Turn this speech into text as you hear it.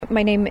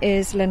My name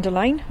is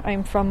Lyne.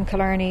 I'm from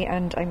Killarney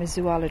and I'm a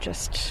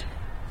zoologist.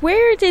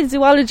 Where did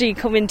zoology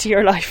come into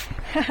your life?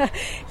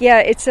 Yeah,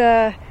 it's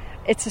a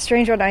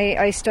strange one.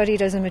 I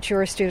studied as a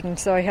mature student,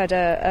 so I had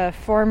a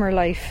former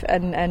life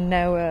and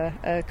now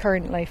a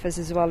current life as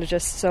a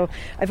zoologist. So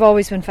I've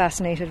always been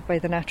fascinated by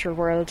the natural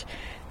world.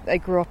 I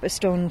grew up a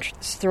stone's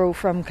throw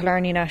from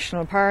Killarney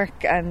National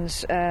Park,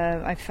 and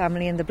I have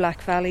family in the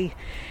Black Valley.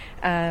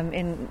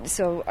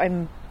 So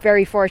I'm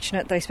very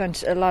fortunate that I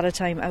spent a lot of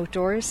time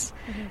outdoors.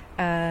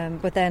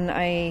 But then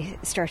I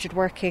started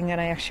working, and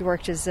I actually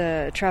worked as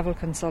a travel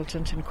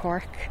consultant in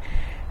Cork.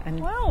 And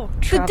wow,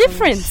 traveled. The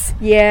difference!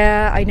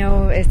 Yeah, I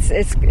know,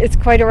 it's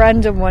quite a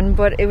random one,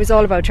 but it was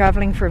all about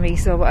travelling for me.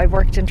 So I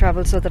worked in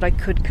travel so that I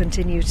could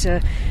continue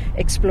to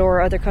explore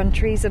other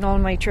countries, and all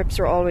my trips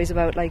were always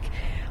about like,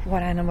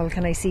 what animal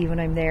can I see when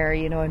I'm there,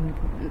 you know, and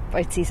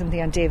I'd see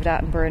something on David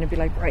Attenborough and I'd be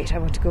like, right, I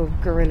want to go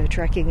gorilla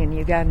trekking in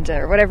Uganda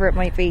or whatever it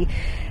might be.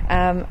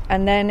 And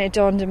then it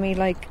dawned on me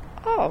like,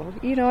 oh,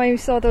 you know, I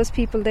saw those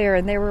people there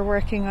and they were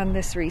working on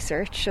this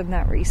research and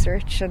that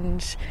research,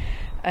 and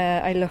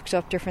I looked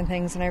up different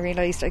things and I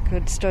realised I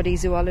could study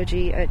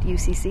zoology at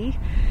UCC.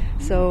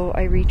 So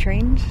I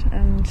retrained,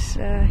 and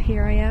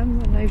here I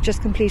am, and I've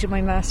just completed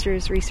my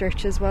master's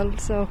research as well.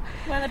 So,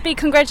 well, a big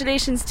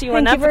congratulations to you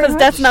on Thank that, you because very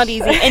that's much. not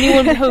easy.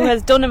 Anyone who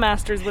has done a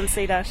master's will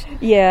say that.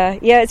 Yeah,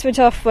 it's been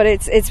tough, but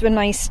it's been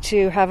nice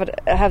to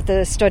have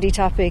the study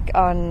topic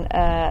on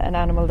an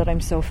animal that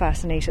I'm so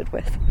fascinated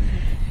with.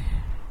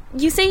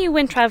 You say you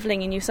went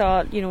travelling and you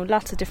saw, you know,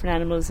 lots of different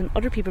animals and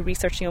other people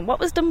researching them. What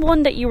was the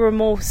one that you were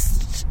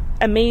most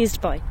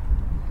amazed by?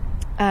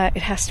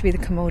 It has to be the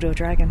Komodo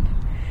dragon.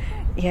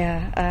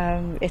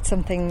 Yeah, it's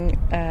something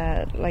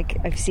like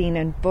I've seen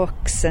in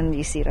books and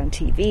you see it on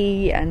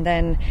TV, and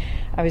then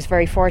I was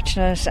very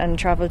fortunate and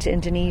travelled to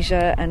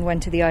Indonesia and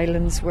went to the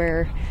islands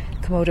where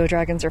Komodo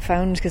dragons are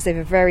found, because they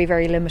have a very,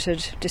 very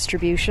limited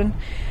distribution.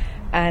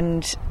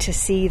 And to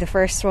see the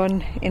first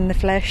one in the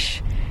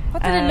flesh.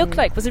 What did it look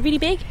like? Was it really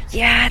big?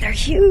 Yeah, they're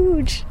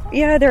huge.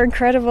 Yeah, they're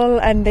incredible,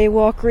 and they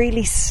walk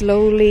really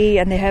slowly,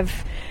 and they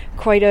have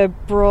quite a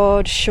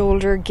broad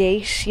shoulder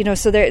gait, you know,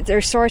 so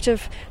they're sort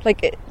of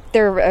like,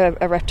 they're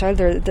a reptile.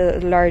 They're the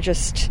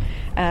largest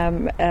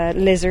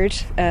lizard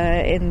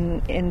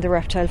in the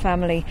reptile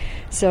family.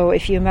 So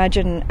if you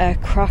imagine a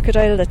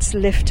crocodile that's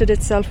lifted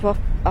itself up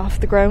off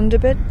the ground a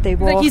bit, they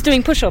walk like he's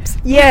doing push-ups.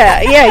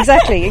 Yeah,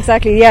 exactly.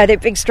 Yeah, they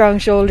have big strong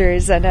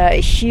shoulders and a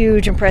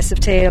huge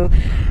impressive tail,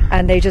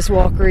 and they just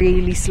walk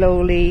really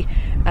slowly,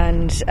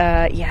 and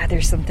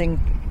there's something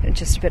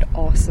just a bit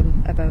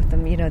awesome about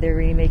them. You know, they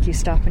really make you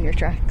stop in your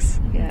tracks.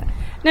 Yeah.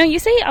 Now, you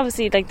say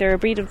obviously like they're a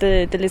breed of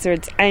the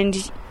lizards,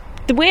 and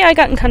the way I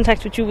got in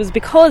contact with you was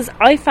because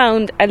I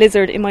found a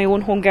lizard in my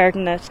own home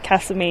garden at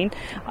Castlemaine.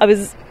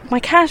 My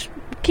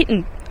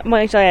kitten,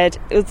 might I add,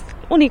 it was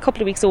only a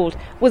couple of weeks old,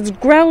 was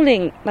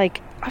growling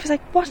like, I was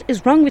like, what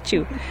is wrong with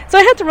you? So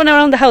I had to run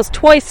around the house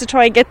twice to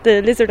try and get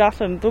the lizard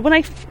off him. But when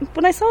I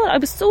saw it, I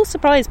was so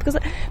surprised, because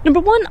number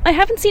one, I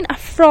haven't seen a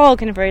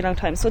frog in a very long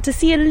time. So to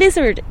see a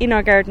lizard in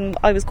our garden,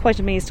 I was quite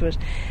amazed to it.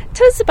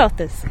 Tell us about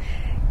this.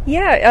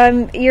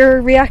 Yeah,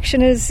 your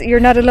reaction is you're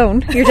not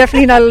alone. You're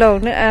definitely not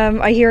alone.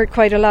 I hear it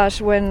quite a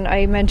lot when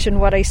I mention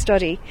what I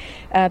study.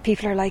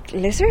 People are like,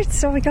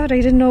 lizards? Oh my God, I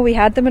didn't know we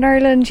had them in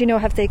Ireland. You know,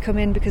 have they come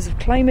in because of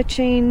climate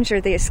change,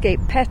 or they escape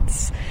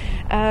pets?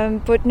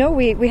 But no,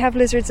 we have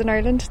lizards in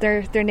Ireland.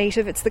 They're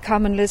native. It's the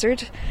common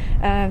lizard.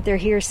 They're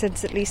here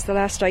since at least the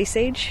last ice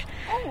age.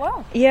 Oh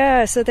wow!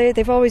 Yeah, so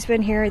they've always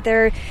been here.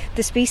 They're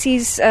the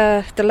species.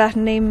 The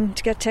Latin name,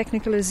 to get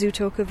technical, is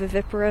Zootoca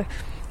vivipara.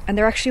 And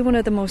they're actually one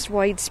of the most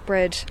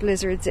widespread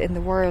lizards in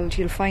the world.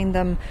 You'll find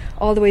them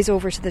all the ways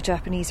over to the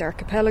Japanese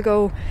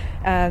archipelago.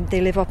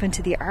 They live up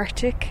into the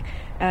Arctic,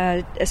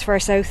 as far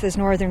south as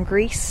northern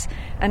Greece.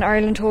 And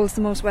Ireland holds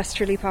the most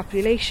westerly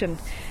population.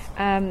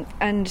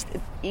 And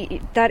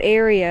that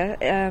area,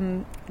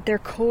 they're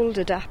cold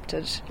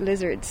adapted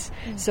lizards.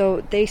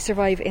 So they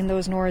survive in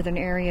those northern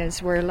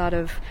areas where a lot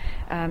of,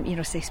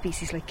 say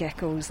species like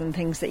geckos and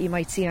things that you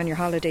might see on your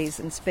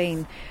holidays in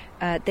Spain,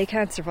 they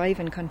can't survive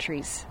in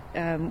countries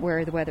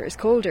where the weather is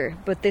colder,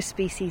 but this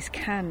species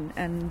can,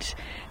 and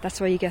that's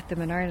why you get them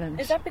in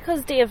Ireland. Is that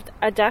because they have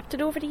adapted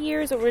over the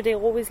years, or were they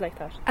always like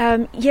that?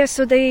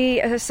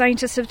 So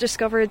scientists have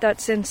discovered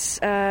that since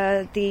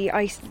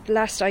the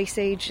last ice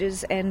age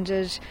is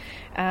ended,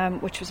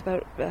 which was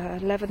about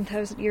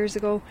 11,000 years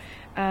ago,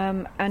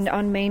 and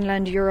on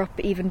mainland Europe,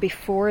 even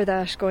before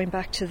that, going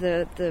back to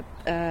the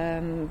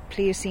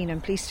Pliocene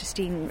and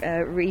Pleistocene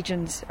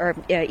regions or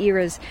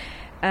eras,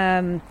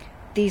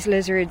 these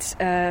lizards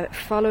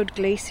followed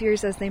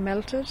glaciers as they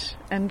melted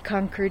and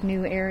conquered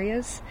new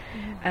areas,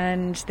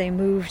 and they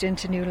moved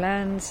into new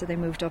lands. So they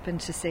moved up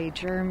into, say,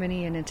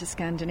 Germany and into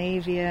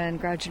Scandinavia, and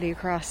gradually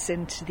across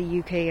into the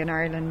UK and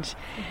Ireland.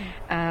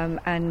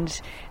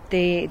 And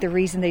the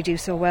reason they do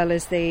so well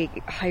is they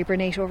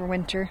hibernate over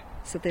winter,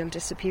 so they'll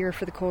disappear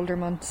for the colder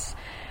months.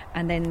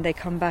 and then they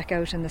come back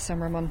out in the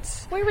summer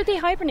months. Where would they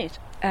hibernate?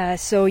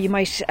 So you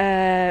might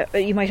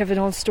have an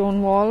old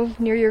stone wall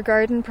near your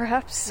garden,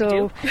 perhaps.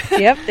 So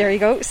yep, there you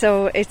go.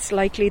 So it's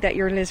likely that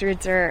your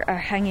lizards are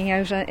hanging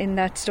out in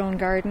that stone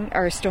garden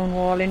or stone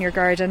wall in your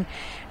garden,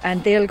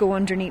 and they'll go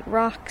underneath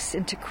rocks,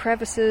 into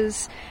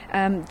crevices.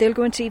 They'll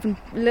go into even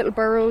little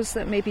burrows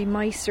that maybe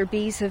mice or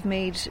bees have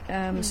made.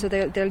 So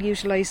they'll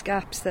utilise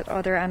gaps that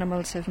other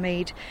animals have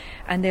made,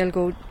 and they'll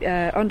go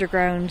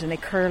underground and they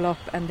curl up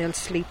and they'll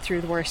sleep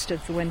through the worst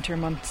of the winter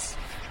months.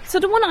 So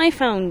the one I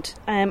found,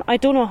 I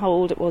don't know how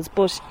old it was,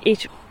 but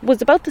it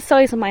was about the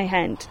size of my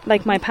hand,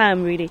 like my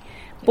palm really.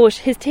 But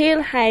his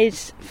tail had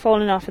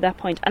fallen off at that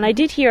point. And I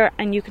did hear,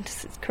 and you can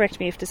correct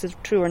me if this is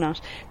true or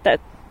not, that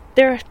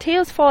their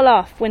tails fall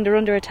off when they're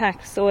under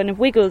attack, and it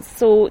wiggles,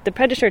 so the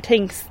predator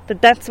thinks that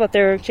that's what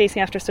they're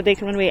chasing after, so they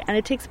can run away, and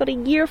it takes about a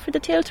year for the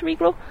tail to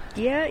regrow.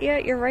 Yeah,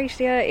 you're right.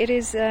 Yeah, it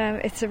is.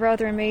 It's a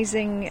rather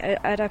amazing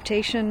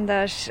adaptation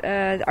that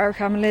our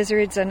common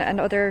lizards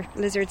and other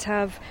lizards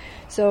have.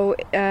 So,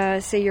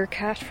 say your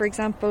cat, for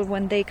example,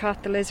 when they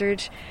caught the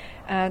lizard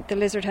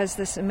has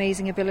this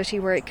amazing ability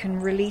where it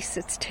can release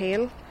its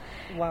tail.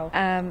 Wow.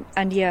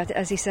 And yeah,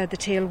 as you said, the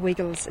tail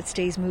wiggles, it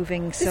stays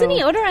moving. Does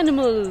any other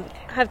animal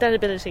have that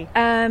ability?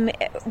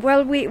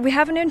 Well, we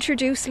have an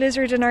introduced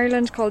lizard in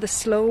Ireland called the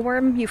slow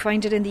worm. You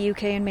find it in the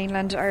UK and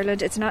mainland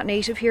Ireland. It's not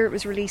native here. It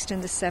was released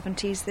in the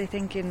 70s, they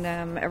think, in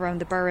around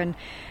the Burren.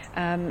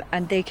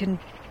 And they can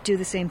do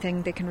the same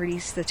thing. They can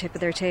release the tip of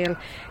their tail.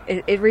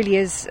 It really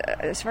is,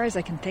 as far as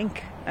I can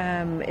think,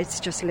 it's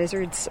just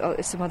lizards,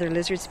 some other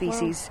lizard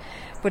species.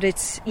 Wow. But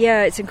it's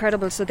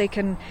incredible. So they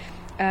can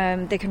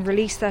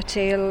release that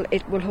tail.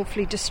 It will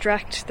hopefully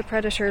distract the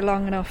predator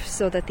long enough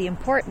so that the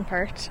important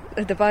part,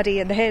 the body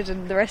and the head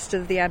and the rest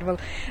of the animal,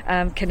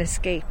 can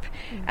escape.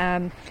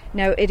 Now,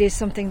 it is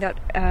something that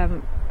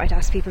I'd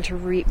ask people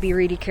to be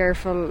really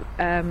careful.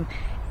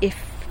 If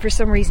for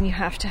some reason you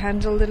have to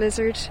handle the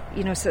lizard,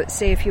 so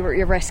say if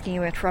you're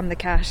rescuing it from the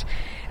cat,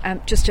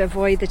 just to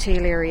avoid the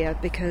tail area,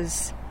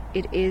 because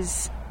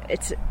it's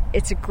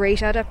a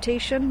great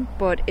adaptation,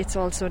 but it's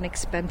also an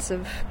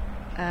expensive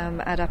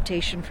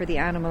adaptation for the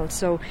animal.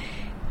 So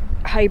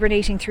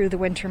hibernating through the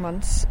winter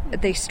months,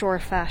 they store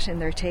fat in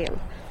their tail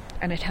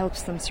and it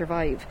helps them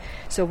survive.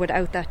 So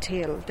without that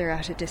tail, they're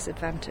at a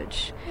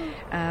disadvantage.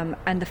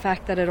 And the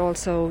fact that it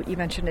also, you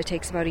mentioned it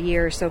takes about a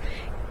year, so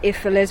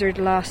if a lizard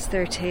lost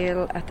their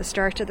tail at the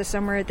start of the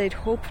summer, they'd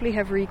hopefully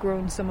have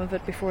regrown some of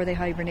it before they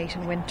hibernate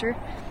in winter.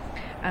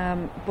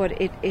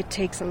 But it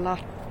takes a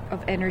lot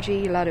of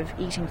energy, a lot of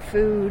eating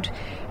food,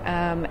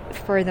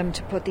 for them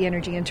to put the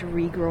energy into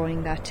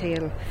regrowing that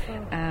tail.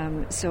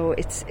 So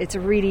it's a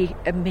really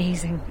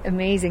amazing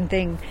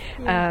thing.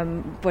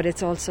 But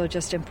it's also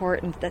just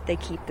important that they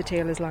keep the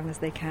tail as long as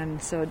they can.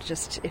 So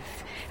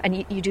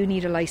you do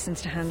need a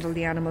license to handle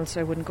the animal,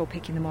 so I wouldn't go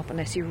picking them up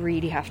unless you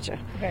really have to.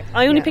 Okay.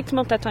 I only picked him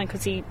up that time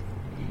because he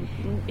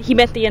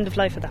met the end of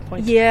life at that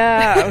point.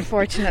 Yeah,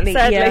 unfortunately.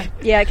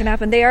 Yeah, it can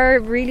happen. They are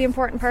really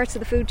important parts of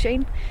the food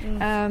chain.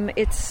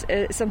 It's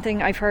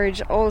something I've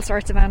heard all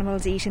sorts of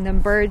animals eating them,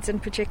 birds in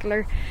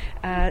particular.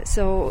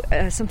 So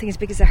something as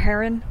big as a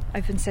heron.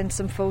 I've been sent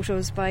some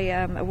photos by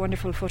a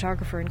wonderful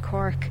photographer in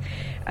Cork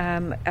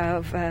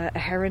of a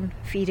heron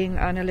feeding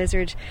on a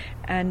lizard,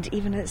 and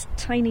even a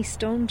tiny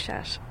stone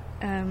chat.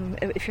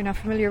 If you're not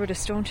familiar with a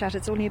stone chat,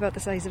 it's only about the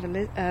size of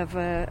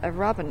a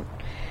robin.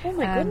 Oh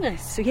my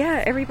goodness. So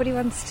yeah, everybody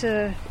wants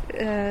to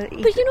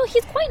eat. But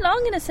he's quite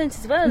long in a sense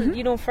as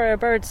well, for a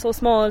bird so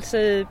small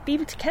to be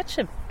able to catch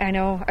him. I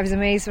know, I was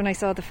amazed when I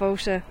saw the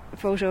photo.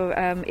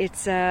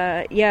 It's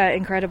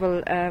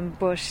incredible,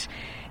 but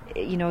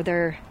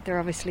they're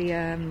obviously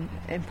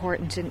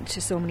important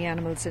to so many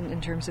animals in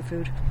terms of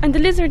food. And the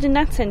lizard, in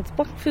that sense,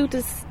 what food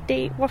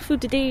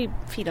do they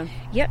feed on?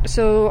 Yeah,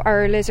 so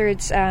our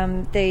lizards,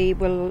 they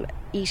will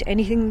eat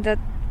anything that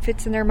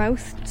fits in their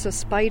mouth. So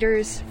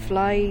spiders,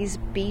 flies,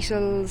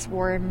 beetles,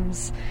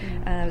 worms.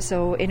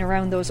 So in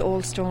around those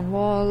old stone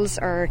walls,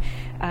 or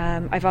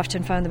I've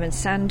often found them in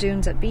sand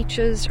dunes at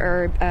beaches,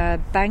 or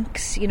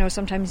banks.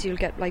 Sometimes you'll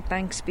get like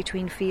banks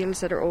between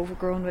fields that are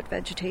overgrown with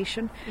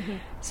vegetation.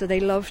 So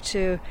they love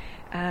to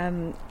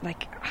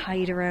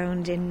hide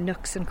around in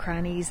nooks and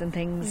crannies and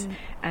things.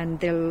 And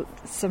they'll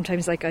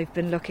sometimes, like I've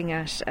been looking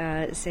at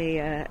say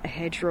a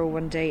hedgerow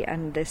one day,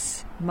 and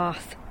this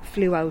moth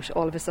flew out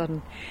all of a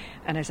sudden,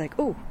 and I was like,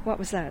 oh, what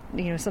was that?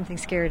 Something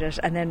scared it,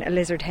 and then a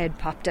lizard head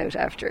popped out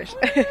after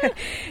it.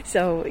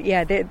 So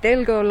yeah,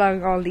 they'll go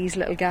along all these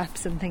little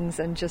gaps and things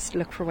and just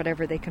look for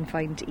whatever they can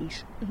find to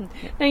eat.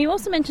 Now, you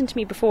also mentioned to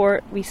me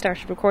before we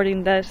started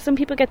recording that some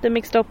people get them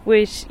mixed up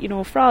with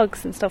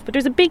frogs and stuff, but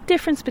there's a big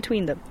difference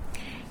between them.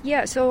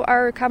 Yeah, so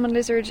our common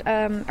lizard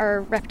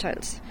are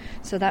reptiles.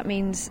 So that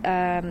means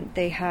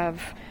they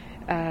have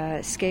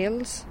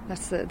scales.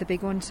 That's the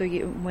big one. So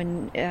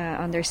when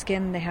on their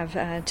skin they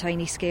have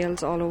tiny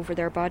scales all over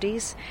their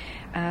bodies.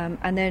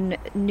 And then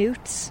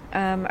newts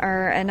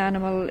are an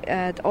animal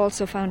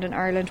also found in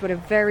Ireland with a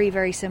very,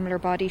 very similar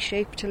body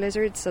shape to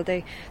lizards. So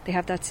they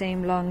have that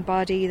same long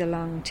body, the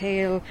long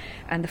tail,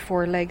 and the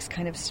four legs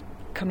kind of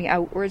coming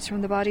outwards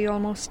from the body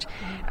almost.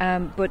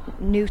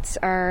 But newts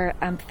are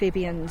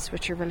amphibians,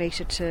 which are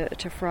related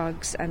to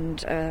frogs,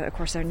 and of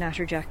course are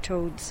natterjack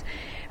toads,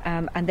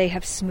 and they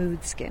have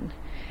smooth skin.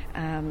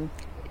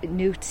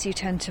 Newts you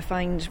tend to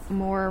find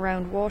more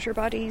around water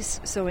bodies,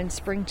 so in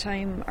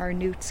springtime our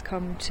newts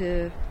come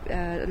to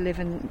live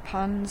in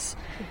ponds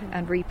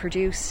and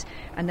reproduce,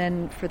 and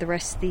then for the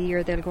rest of the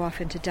year they'll go off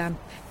into damp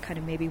kind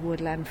of maybe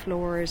woodland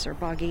floors or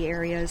boggy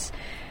areas.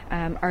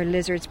 Our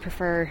lizards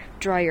prefer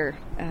drier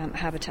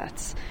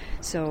habitats,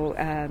 so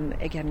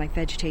again like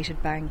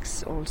vegetated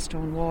banks, old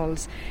stone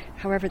walls.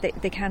 However,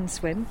 they can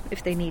swim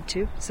if they need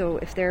to, so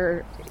if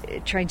they're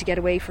trying to get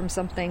away from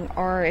something,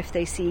 or if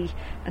they see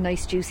a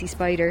nice juicy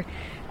spider,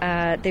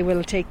 they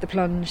will take the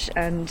plunge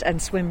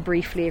and swim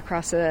briefly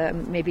across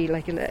maybe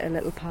like a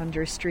little pond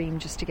or a stream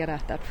just to get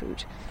at that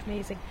food.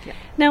 Amazing. Yeah.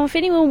 Now, if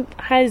anyone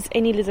has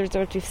any lizards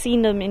or if they've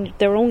seen them in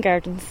their own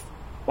gardens,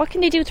 what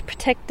can they do to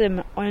protect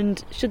them,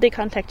 and should they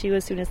contact you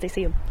as soon as they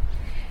see them?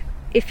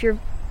 If you're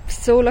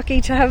so lucky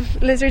to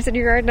have lizards in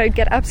your garden, I'd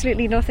get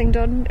absolutely nothing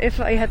done. If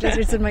I had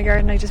lizards in my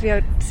garden, I'd just be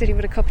out sitting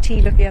with a cup of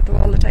tea looking at them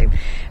all the time.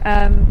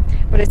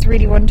 But it's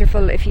really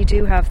wonderful if you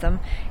do have them.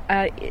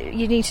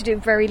 You need to do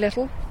very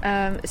little.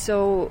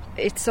 So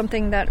it's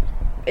something that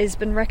has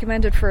been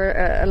recommended for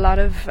a lot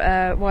of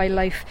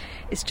wildlife,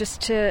 is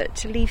just to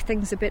leave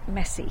things a bit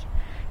messy.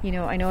 You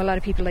know, I know a lot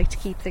of people like to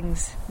keep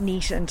things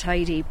neat and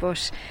tidy,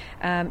 but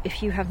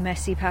if you have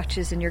messy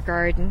patches in your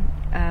garden,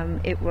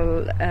 it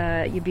will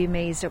you'd be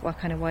amazed at what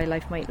kind of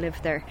wildlife might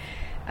live there.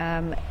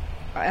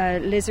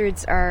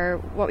 Lizards are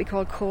what we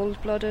call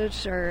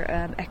cold-blooded or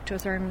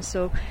ectotherms,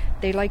 so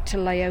they like to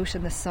lie out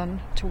in the sun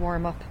to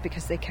warm up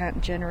because they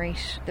can't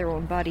generate their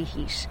own body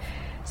heat.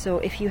 So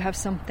if you have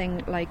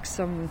something like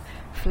some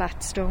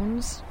flat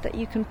stones that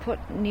you can put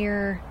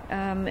near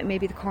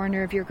maybe the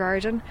corner of your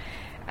garden,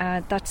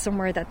 that's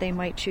somewhere that they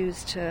might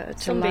choose to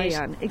lie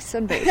on.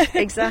 Sunbathe,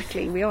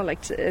 exactly. We all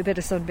like a bit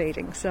of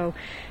sunbathing. So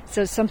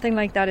something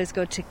like that is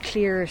good to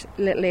clear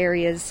little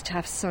areas to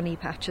have sunny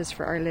patches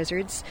for our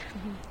lizards.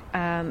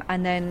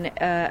 And then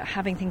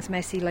having things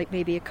messy, like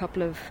maybe a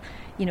couple of,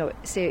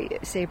 say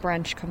a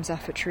branch comes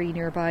off a tree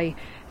nearby,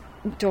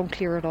 don't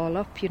clear it all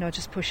up,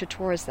 just push it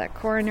towards that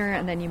corner,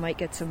 and then you might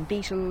get some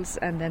beetles,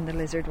 and then the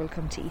lizard will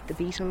come to eat the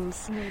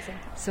beetles. Amazing.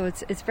 So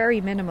it's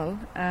very minimal.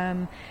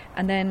 And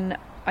then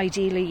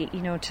ideally,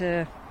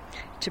 to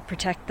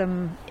protect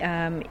them,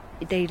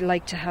 they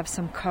like to have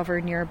some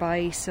cover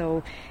nearby.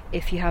 So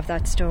if you have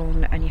that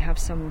stone and you have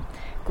some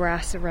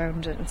grass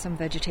around it and some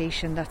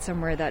vegetation, that's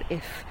somewhere that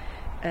if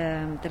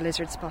the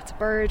lizard spots a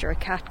bird or a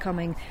cat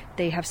coming,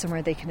 they have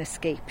somewhere they can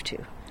escape to.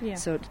 Yeah.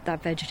 So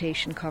that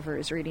vegetation cover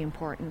is really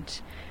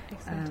important.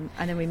 And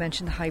then we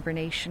mentioned the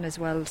hibernation as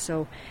well,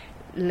 so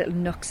little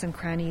nooks and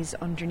crannies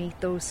underneath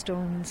those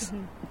stones,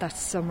 that's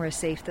somewhere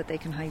safe that they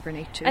can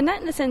hibernate to. And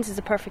that in a sense is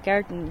a perfect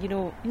garden.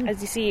 As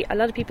you see, a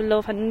lot of people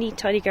love having a neat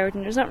tidy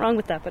garden. There's nothing wrong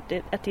with that, but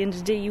at the end of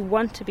the day you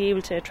want to be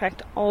able to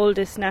attract all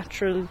this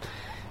natural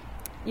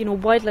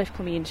wildlife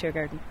coming into your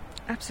garden.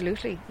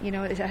 Absolutely.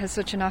 It has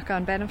such a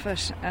knock-on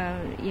benefit.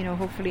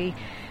 Hopefully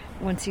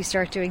once you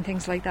start doing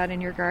things like that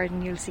in your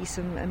garden, you'll see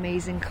some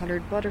amazing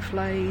coloured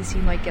butterflies.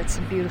 You might get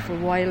some beautiful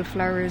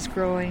wildflowers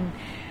growing,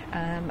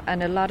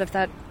 and a lot of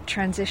that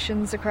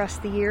transitions across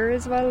the year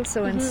as well.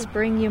 So in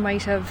spring you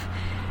might have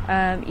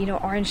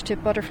orange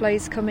tip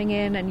butterflies coming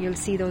in, and you'll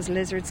see those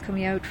lizards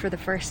coming out for the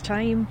first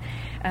time,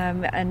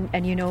 and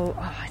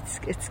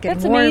it's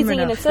getting warm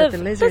enough that the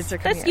lizards are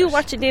coming out. That's you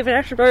watching David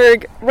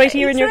Attenborough right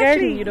here in your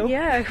garden.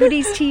 Yeah, who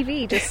needs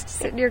TV? Just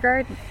sit in your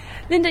garden.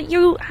 Linda,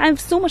 you have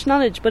so much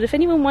knowledge, but if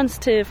anyone wants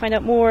to find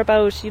out more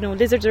about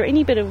lizards or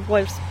any bit of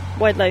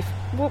wildlife,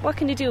 what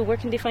can they do? Where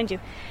can they find you?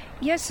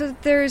 Yeah, so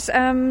there's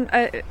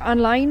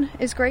online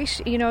is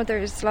great.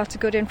 There's lots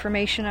of good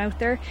information out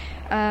there.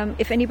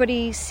 If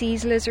anybody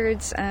sees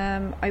lizards,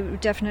 I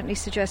would definitely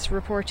suggest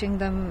reporting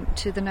them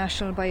to the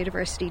National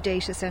Biodiversity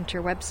Data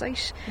Centre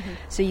website.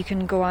 So you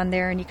can go on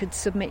there and you could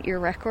submit your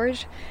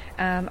record,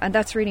 and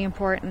that's really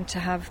important to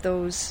have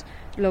those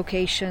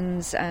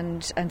locations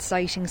and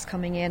sightings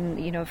coming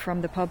in,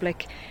 from the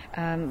public.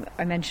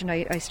 I mentioned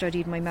I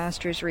studied my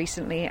master's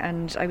recently,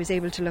 and I was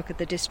able to look at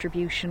the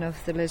distribution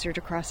of the lizard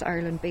across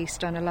Ireland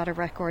based on a lot of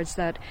records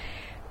that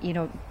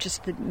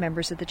just the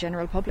members of the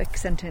general public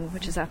sent in,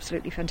 which is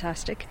absolutely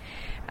fantastic.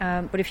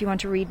 But if you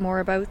want to read more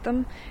about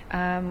them,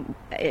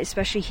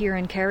 especially here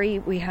in Kerry,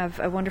 we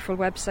have a wonderful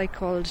website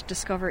called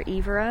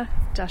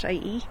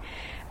discoverevera.ie,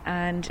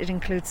 and it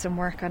includes some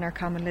work on our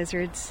common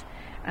lizards.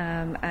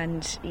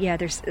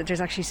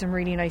 There's actually some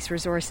really nice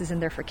resources in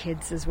there for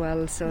kids as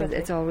well, so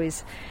it's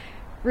always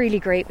really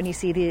great when you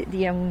see the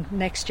young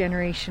next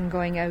generation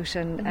going out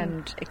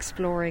and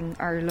exploring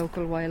our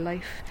local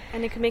wildlife.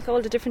 And it can make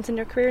all the difference in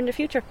their career in the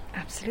future.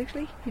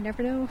 Absolutely. You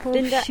never know. Whole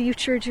Linda,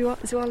 future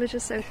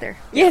zoologists out there.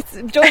 Yes,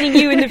 joining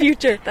you in the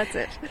future. That's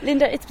it.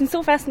 Linda, it's been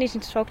so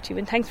fascinating to talk to you,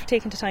 and thanks for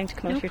taking the time to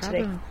come out here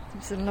today.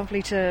 It's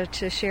lovely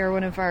to share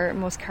one of our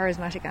most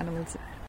charismatic animals.